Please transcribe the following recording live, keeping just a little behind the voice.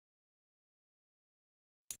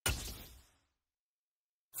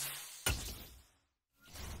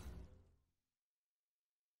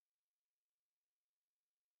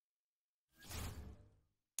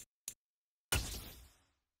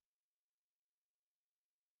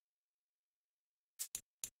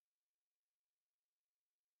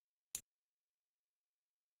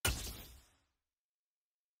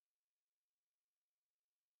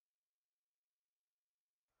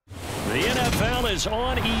is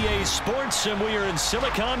on EA Sports, and we are in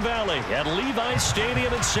Silicon Valley at Levi's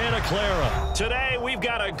Stadium in Santa Clara. Today, we've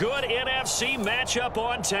got a good NFC matchup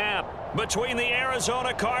on tap between the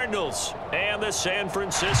Arizona Cardinals and the San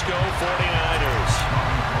Francisco 49ers.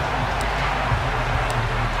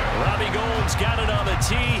 Robbie Gould's got it on the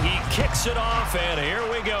tee. He kicks it off, and here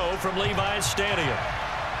we go from Levi's Stadium.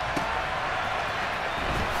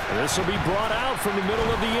 This will be brought out from the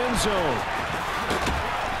middle of the end zone.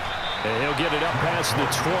 And he'll get it up past the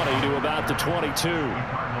 20 to about the 22.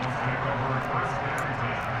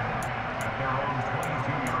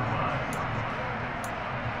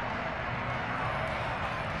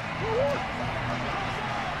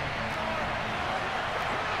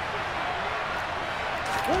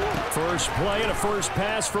 First play and a first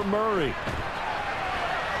pass from Murray.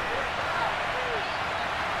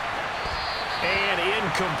 And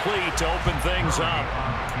incomplete to open things up.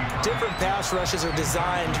 Different pass rushes are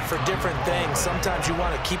designed for different things. Sometimes you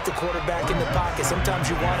want to keep the quarterback in the pocket. Sometimes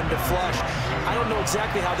you want him to flush. I don't know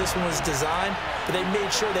exactly how this one was designed, but they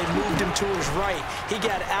made sure they moved him to his right. He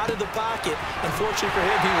got out of the pocket. Unfortunately for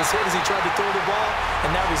him, he was hit as he tried to throw the ball,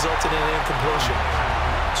 and that resulted in an incompletion.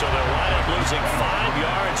 So they'll wind up losing 5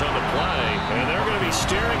 yards on the play, and they're going to be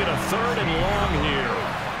staring at a 3rd and long here.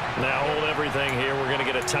 Now hold everything here. We're going to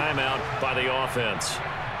get a timeout by the offense.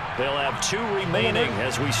 They'll have 2 remaining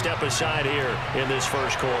as we step aside here in this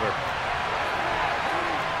first quarter.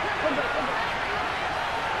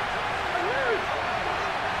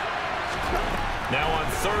 Now on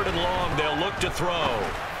 3rd and long, they'll look to throw.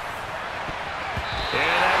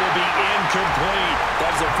 And that will be incomplete.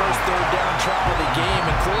 That was their first 3rd down try of the game,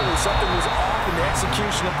 and clearly something was off in the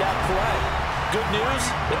execution of that play. Good news,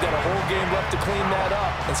 they've got a whole game left to clean that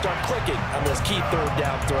up and start clicking on those key 3rd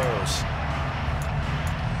down throws.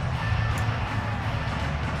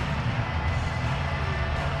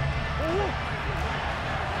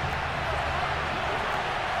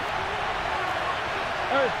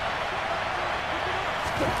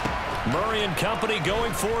 Murray and company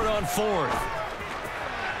going for it on 4th.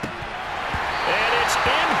 And it's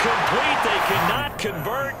incomplete. They cannot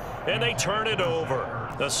convert, and they turn it over.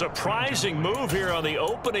 A surprising move here on the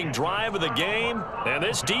opening drive of the game. And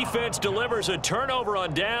this defense delivers a turnover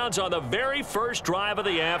on downs on the very first drive of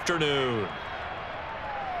the afternoon.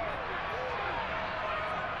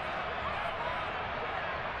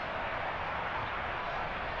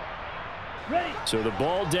 Ready. So the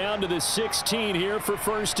ball down to the 16 here for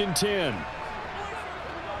 1st and 10.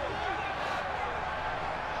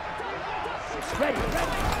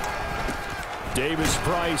 Davis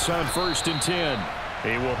Price on 1st and 10.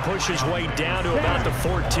 He will push his way down to about the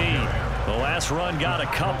 14. The last run got a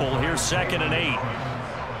couple. Here's 2nd and 8.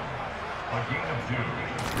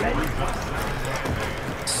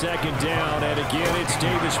 2nd down, and again it's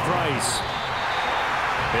Davis Price.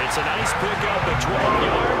 It's a nice pickup at 12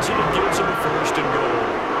 yards, and it gives him a 1st and goal.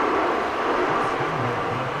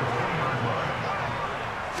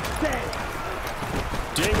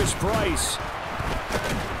 Davis Price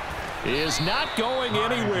is not going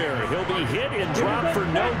anywhere. He'll be hit and dropped for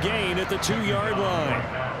no gain at the 2-yard line.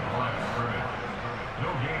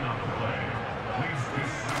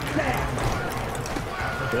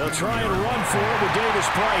 They'll try and run for it with Davis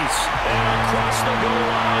Price. And across the goal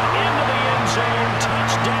line into the end zone.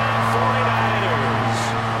 Touchdown 49ers.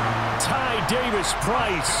 Ty Davis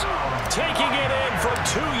Price taking it in from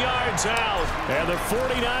 2 yards out. And the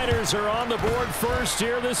 49ers are on the board first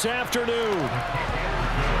here this afternoon.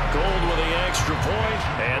 Gould with the extra point,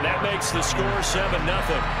 and that makes the score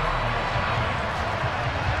 7-0.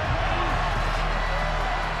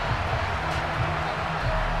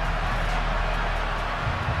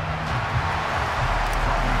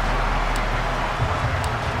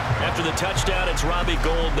 After the touchdown, it's Robbie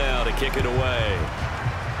Gould now to kick it away.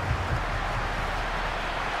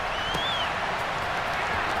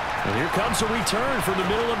 And here comes a return from the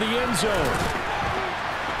middle of the end zone.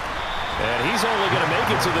 And he's only going to make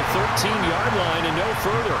it to the 13-yard line and no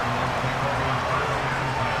further.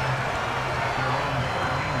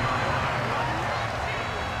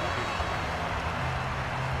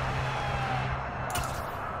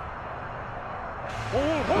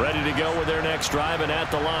 Ready to go with their next drive, and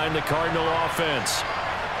at the line, the Cardinal offense.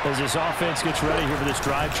 As this offense gets ready here for this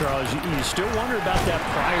drive, Charles, you still wonder about that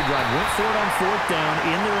prior drive. Went for it on 4th down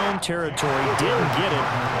in their own territory, didn't get it,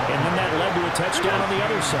 and then that led to a touchdown on the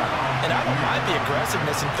other side. And I don't mind the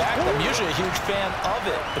aggressiveness. In fact, I'm usually a huge fan of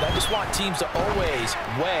it, but I just want teams to always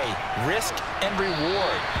weigh risk and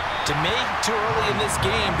reward. To me, too early in this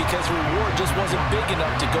game because reward just wasn't big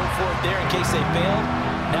enough to go for it there in case they failed.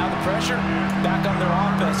 Now the pressure back on their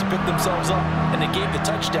offense to pick themselves up, and they gave the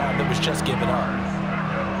touchdown that was just given up.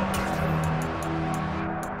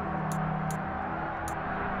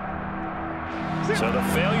 So the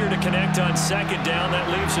failure to connect on second down, that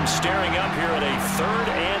leaves him staring up here at a 3rd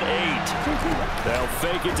and 8. They'll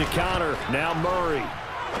fake it to Connor. Now Murray.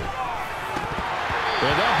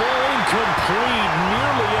 And that ball incomplete,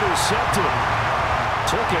 nearly intercepted.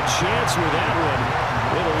 Took a chance with that one.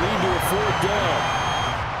 It'll lead to a 4th down.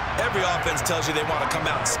 Every offense tells you they want to come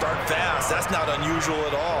out and start fast. That's not unusual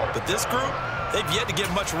at all. But this group, they've yet to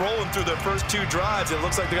get much rolling through their first 2 drives. It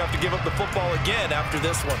looks like they're going to have to give up the football again after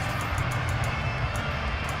this one.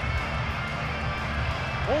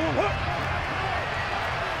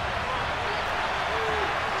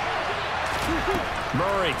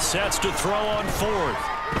 Murray sets to throw on 4th.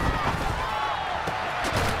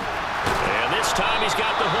 And this time he's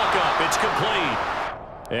got the hook up. It's complete.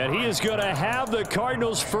 And he is going to have the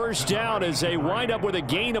Cardinals' first down as they wind up with a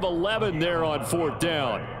gain of 11 there on 4th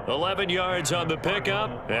down. 11 yards on the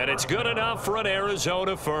pickup, and it's good enough for an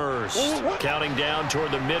Arizona first. Counting down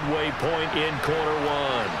toward the midway point in quarter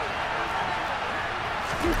 1.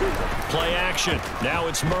 Play action. Now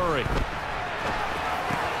it's Murray.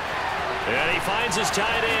 And he finds his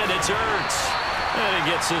tight end. It's Ertz. And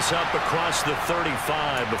he gets this up across the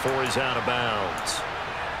 35 before he's out of bounds.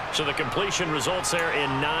 So the completion results there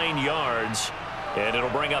in 9 yards. And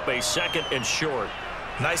it'll bring up a 2nd and short.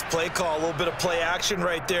 Nice play call. A little bit of play action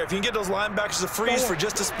right there. If you can get those linebackers to freeze for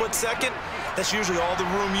just a split second, that's usually all the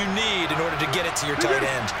room you need in order to get it to your tight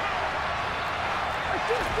end.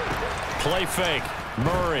 Play fake.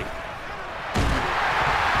 Murray.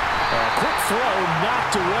 Quick throw,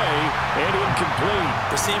 knocked away, and incomplete.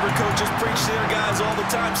 Receiver coaches preach to their guys all the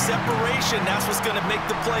time. Separation, that's what's going to make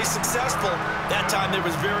the play successful. That time there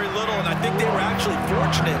was very little, and I think they were actually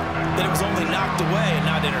fortunate that it was only knocked away and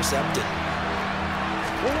not intercepted.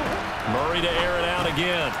 Murray to air it out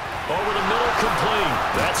again. Over the middle, complete.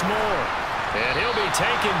 That's more. And he'll be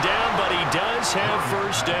taken down, but he does have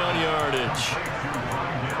first down yardage.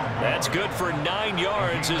 That's good for 9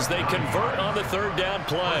 yards as they convert on the 3rd down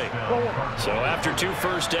play. So after 2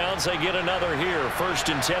 first downs, they get another here.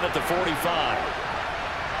 1st and 10 at the 45.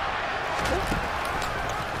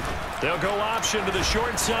 They'll go option to the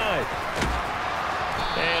short side.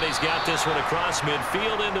 And he's got this one across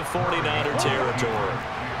midfield into 49er territory.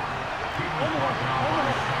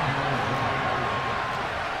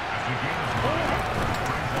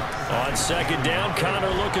 On 2nd down,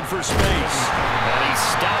 Connor looking for space. And he's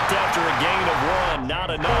stopped after a gain of 1. Not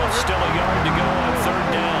enough. Still a yard to go on 3rd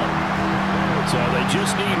down. So they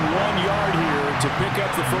just need 1 yard here to pick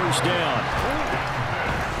up the first down.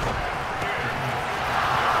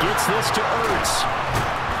 Gets this to Ertz.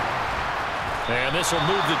 And this will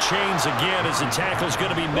move the chains again as the tackle's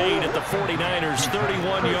going to be made at the 49ers'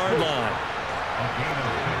 31-yard line.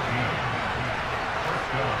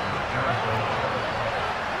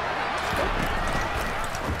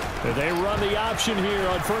 They run the option here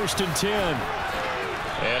on 1st and 10.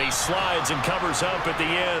 And he slides and covers up at the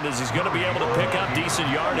end as he's going to be able to pick up decent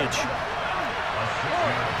yardage.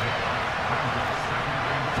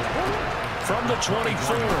 From the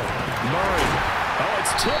 24, Murray. Oh,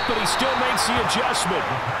 it's tipped, but he still makes the adjustment.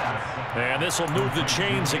 And this will move the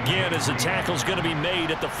chains again as the tackle's going to be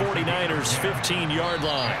made at the 49ers' 15-yard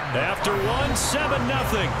line. After 1,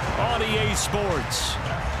 7-0 on EA Sports.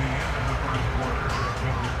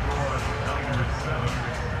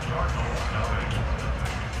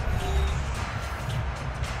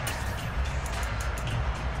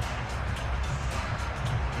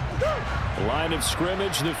 Line of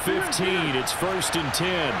scrimmage, the 15. It's 1st and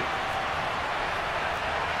 10.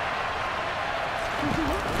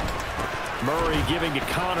 Murray giving to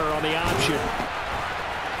Connor on the option.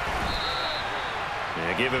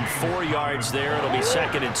 Yeah, give him 4 yards there. It'll be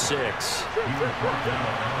 2nd and 6.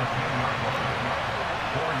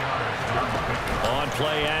 On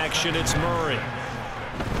play action, it's Murray.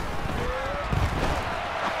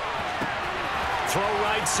 Throw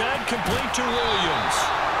right side, complete to Williams.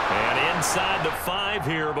 And inside the 5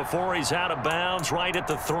 here before he's out of bounds, right at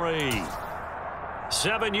the 3.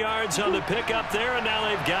 7 yards on the pickup there, and now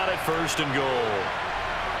they've got it 1st and goal.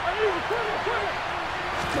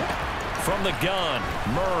 From the gun,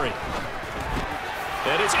 Murray.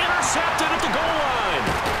 And it's intercepted at the goal line.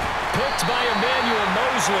 Picked by Emmanuel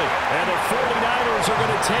Mosley. And the 49ers are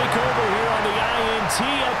going to take over here on the INT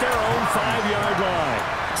at their own 5-yard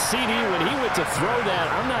line. CD, when he went to throw that,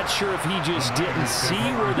 I'm not sure if he just didn't see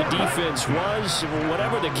where the defense was.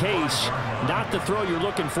 Whatever the case, not the throw you're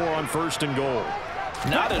looking for on 1st and goal.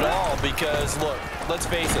 Not at all, because, look, let's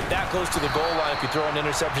face it, that close to the goal line, if you throw an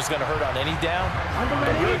interception, is going to hurt on any down.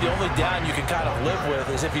 But really, the only down you can kind of live with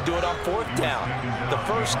is if you do it on 4th down. The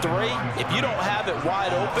first 3, if you don't have it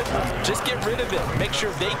wide open, just get rid of it. Make sure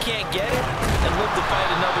they can't get it and live to fight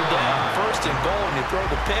another down. 1st and goal, and you throw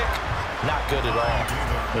the pick, not good at all.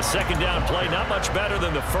 The 2nd down play, not much better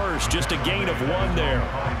than the 1st, just a gain of 1 there.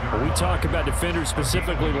 When we talk about defenders,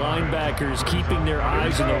 specifically linebackers, keeping their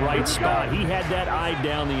eyes in the right spot, he had that eye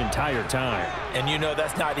down the entire time. And you know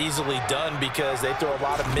that's not easily done because they throw a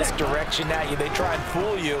lot of misdirection at you. They try and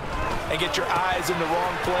fool you and get your eyes in the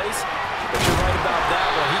wrong place. But you're right about that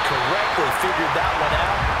one. He correctly figured that one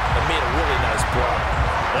out and made a really nice play.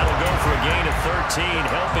 That'll go for a gain of 13,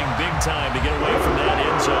 helping big time to get away from that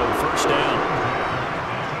end zone. 1st down.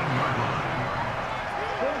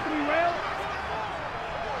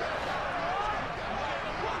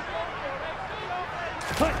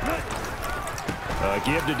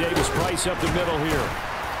 Give to Davis Price up the middle here.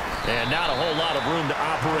 And not a whole lot of room to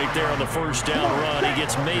operate there on the 1st down run. He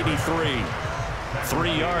gets maybe 3.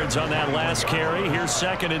 3 yards on that last carry. Here's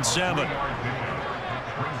 2nd and 7.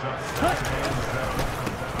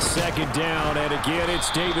 2nd down, and again it's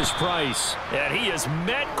Davis Price. And he is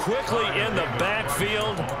met quickly in the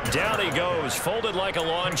backfield. Down he goes, folded like a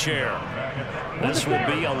lawn chair. This will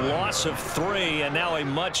be a loss of 3, and now a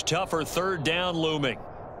much tougher 3rd down looming.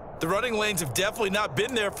 The running lanes have definitely not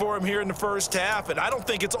been there for him here in the 1st half, and I don't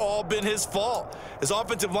think it's all been his fault. His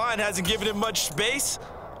offensive line hasn't given him much space.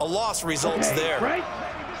 A loss results there. Right.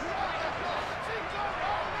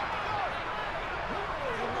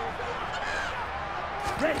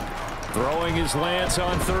 Throwing his Lance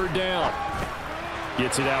on 3rd down.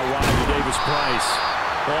 Gets it out wide to Davis Price.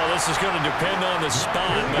 Well, this is going to depend on the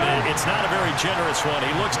spot, but it's not a very generous one.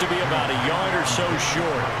 He looks to be about a yard or so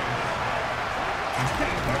short.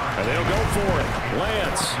 And they'll go for it.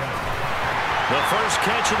 Lance. The first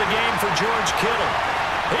catch of the game for George Kittle.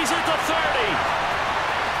 He's at the 30.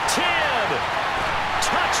 10.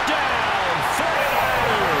 Touchdown,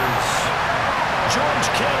 49ers. George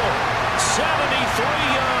Kittle, 73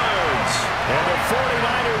 yards. And the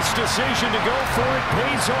 49ers' decision to go for it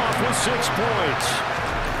pays off with 6 points.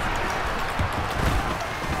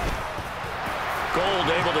 Gold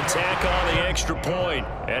able to tack on the extra point,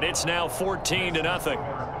 and it's now 14-0.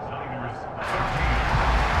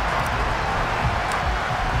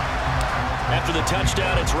 After the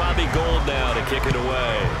touchdown, it's Robbie Gould now to kick it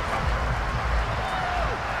away.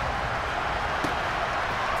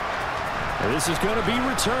 And this is going to be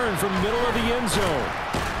returned from the middle of the end zone.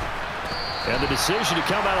 And the decision to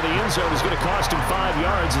come out of the end zone is going to cost him 5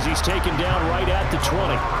 yards as he's taken down right at the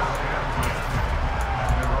 20.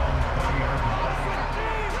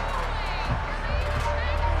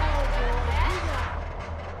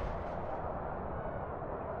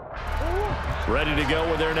 Ready to go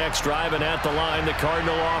with their next drive, and at the line, the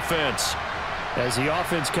Cardinal offense. As the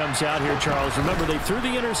offense comes out here, Charles, remember they threw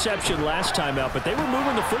the interception last time out, but they were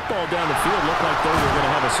moving the football down the field. Looked like they were going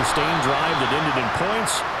to have a sustained drive that ended in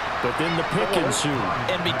points, but then the pick ensued.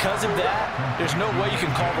 And because of that, there's no way you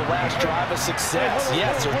can call the last drive a success.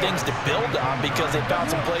 Yes, there are things to build on because they found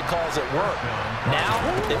some play calls that work. Now,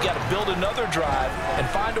 they've got to build another drive and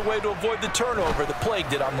find a way to avoid the turnover that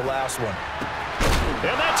plagued it on the last one.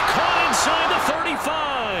 And that's caught inside the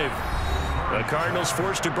 35. The Cardinals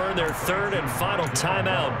forced to burn their 3rd and final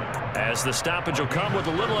timeout as the stoppage will come with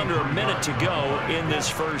a little under a minute to go in this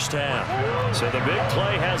 1st half. So the big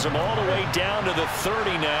play has them all the way down to the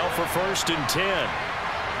 30 now for 1st and 10.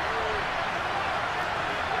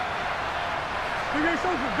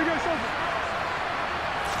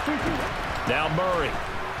 Now Murray.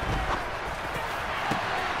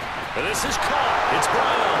 And this is caught. It's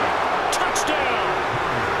Brown. Touchdown.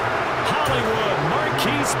 Hollywood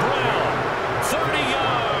Marquise Brown. 30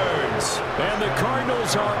 yards. And the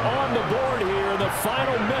Cardinals are on the board here in the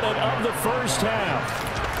final minute of the 1st half.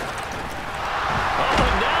 Oh,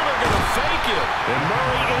 and now they're going to fake it. And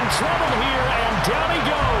Murray in trouble here, and down he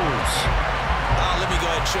goes. Let me go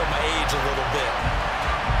ahead and show my age a little bit.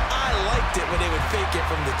 I liked it when they would fake it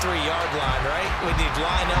from the 3-yard line, right? When you'd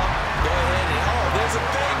line up, go ahead and, oh, there's a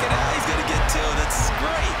fake, and now he's going to get 2. That's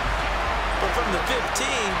great. But from the 15,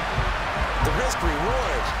 the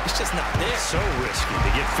risk-reward is just not there. So risky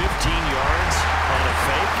to get 15 yards on a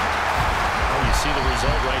fake. Oh, you see the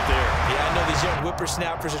result right there. Yeah, I know these young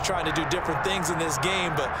whippersnappers are trying to do different things in this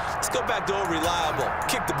game, but let's go back to old reliable.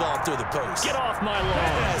 Kick the ball through the post. Get off my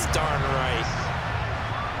lawn. That's darn right.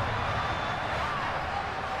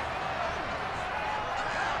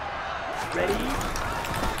 Ready?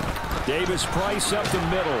 Davis Price up the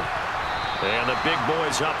middle. And the big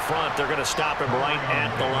boys up front, they're going to stop him right at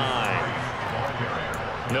the line.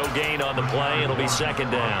 No gain on the play. It'll be second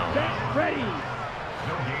down. Ready.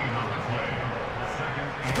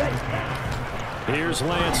 Here's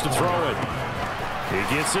Lance to throw it.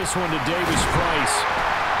 He gets this one to Davis Price.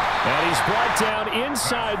 And he's brought down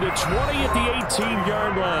inside the 20 at the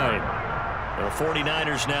 18-yard line. The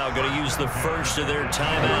 49ers now going to use the first of their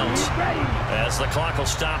timeouts as the clock will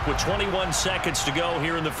stop with 21 seconds to go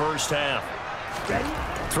here in the first half.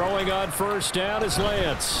 Throwing on first down is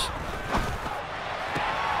Lance.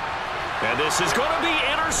 And this is going to be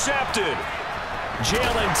intercepted.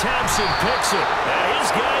 Jalen Thompson picks it. And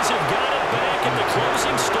his guys have got it back in the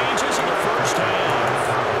closing stages of the first half.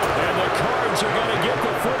 And the Cards are going to get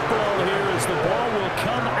the football here as the ball will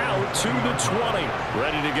come out to the 20.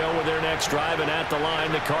 Ready to go with their next drive, and at the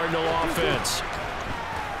line, the Cardinal offense.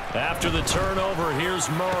 After the turnover, here's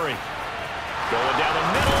Murray. Going down the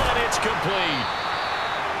middle, and it's complete.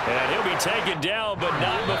 And he'll be taken down, but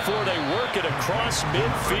not before they work it across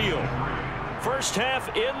midfield. First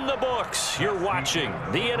half in the books. You're watching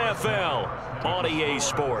the NFL on EA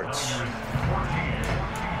Sports.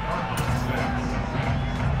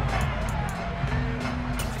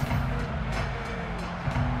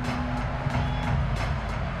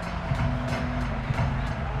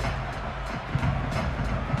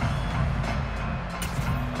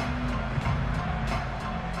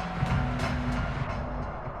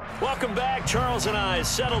 Welcome back. Charles and I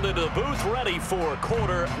settled into the booth, ready for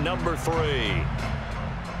quarter number 3.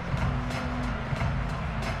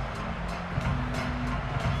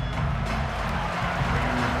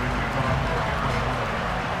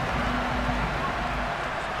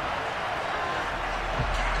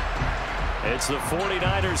 It's the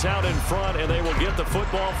 49ers out in front, and they will get the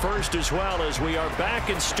football first as well as we are back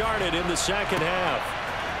and started in the second half.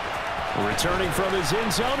 Returning from his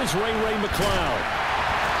end zone is Ray McCloud.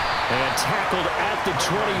 And tackled at the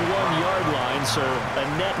 21-yard line, so a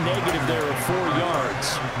net negative there of 4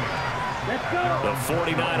 yards. The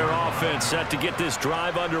 49er offense set to get this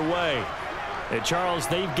drive underway. And Charles,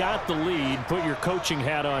 they've got the lead. Put your coaching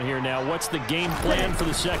hat on here now. What's the game plan for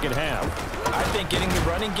the second half? I think getting the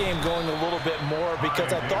running game going a little bit more,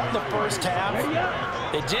 because I thought in the first half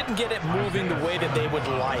they didn't get it moving the way that they would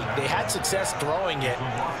like. They had success throwing it,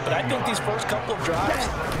 but I think these first couple of drives,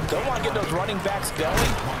 they want to get those running backs going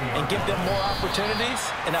and give them more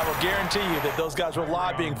opportunities, and I will guarantee you that those guys were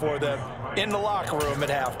lobbying for them in the locker room at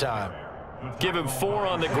halftime. Give him 4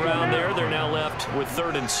 on the ground there. They're now left with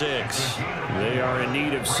 3rd and 6. They are in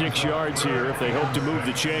need of 6 yards here if they hope to move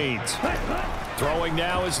the chains. Throwing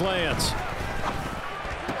now is Lance.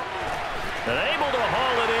 And able to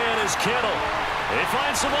haul it in is Kittle. They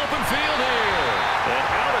find some open field here. And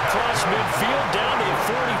out across midfield down to the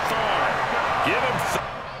 45. Give him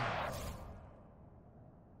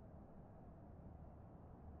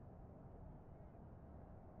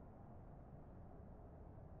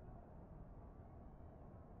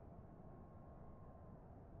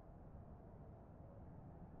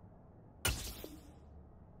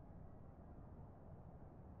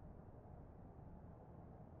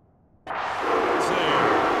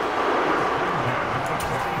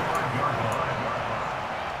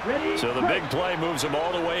So the big play moves them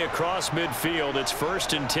all the way across midfield. It's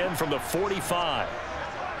 1st and 10 from the 45.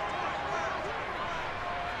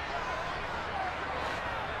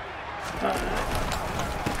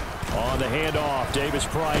 On the handoff, Davis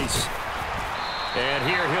Price. And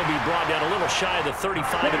here he'll be brought down a little shy of the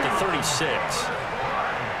 35 at the 36.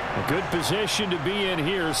 A good position to be in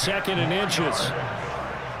here, 2nd and inches.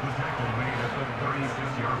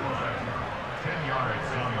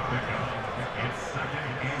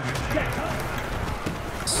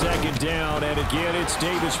 Second down, and again it's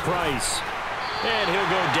Davis Price. And he'll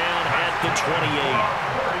go down at the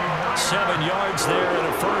 28. 7 yards there and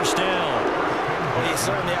a first down. Well, you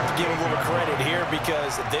certainly have to give a little credit here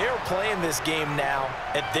because they're playing this game now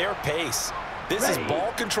at their pace. This is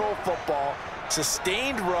ball control football,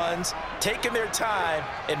 sustained runs, taking their time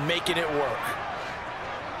and making it work.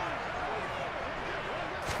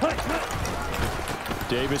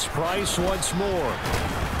 Davis Price once more.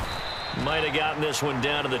 Might have gotten this one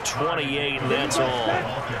down to the 28, and that's all.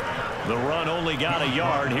 The run only got a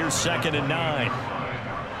yard. Here's 2nd and 9.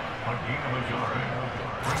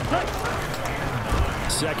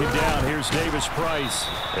 2nd down. Here's Davis Price.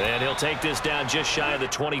 And he'll take this down just shy of the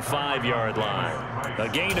 25-yard line. A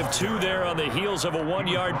gain of 2 there on the heels of a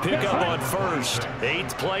 1-yard pickup on first.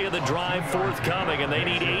 8th play of the drive forthcoming, and they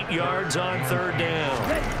need 8 yards on 3rd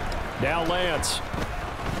down. Now Lance.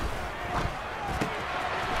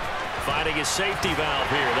 Finding his safety valve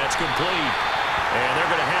here. That's complete. And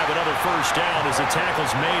they're going to have another first down as the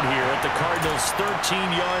tackle's made here at the Cardinals'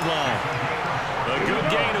 13-yard line. A good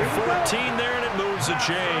gain of 14 there, and it moves the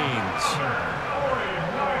chains.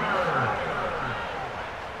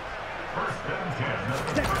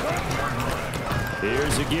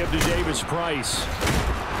 Here's a give to Davis Price.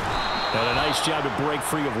 And a nice job to break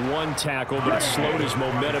free of one tackle, but it slowed his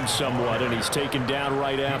momentum somewhat, and he's taken down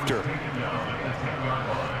right after.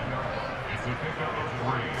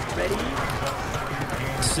 Ready?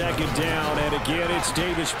 Second down, and again it's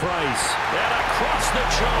Davis Price. And across the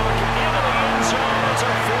chalk into the end zone. It's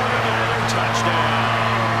a 49er touchdown.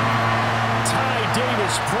 Ty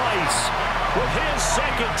Davis Price with his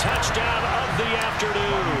second touchdown of the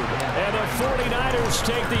afternoon. And the 49ers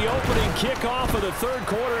take the opening kickoff of the third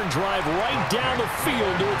quarter and drive right down the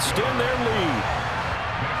field to extend their lead.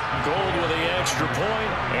 Gold with the extra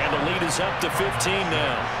point, and the lead is up to 15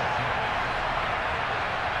 now.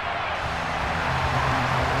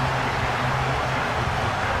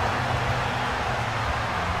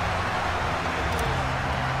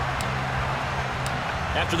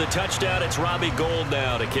 After the touchdown, it's Robbie Gould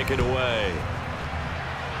now to kick it away.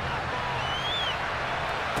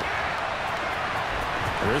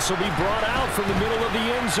 This will be brought out from the middle of the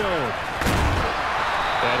end zone.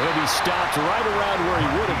 And he'll be stopped right around where he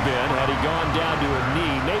would have been had he gone down to a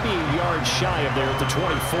knee, maybe a yard shy of there at the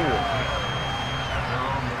 24.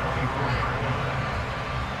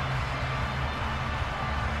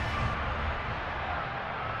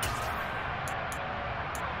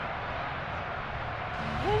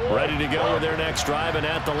 Ready to go with their next drive, and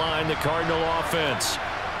at the line, the Cardinal offense.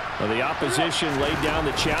 Well, the opposition laid down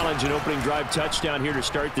the challenge and opening drive touchdown here to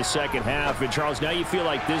start the second half. And, Charles, now you feel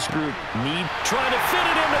like this group trying to fit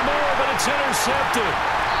it into more, but it's intercepted.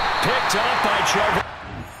 Picked up by Trevor.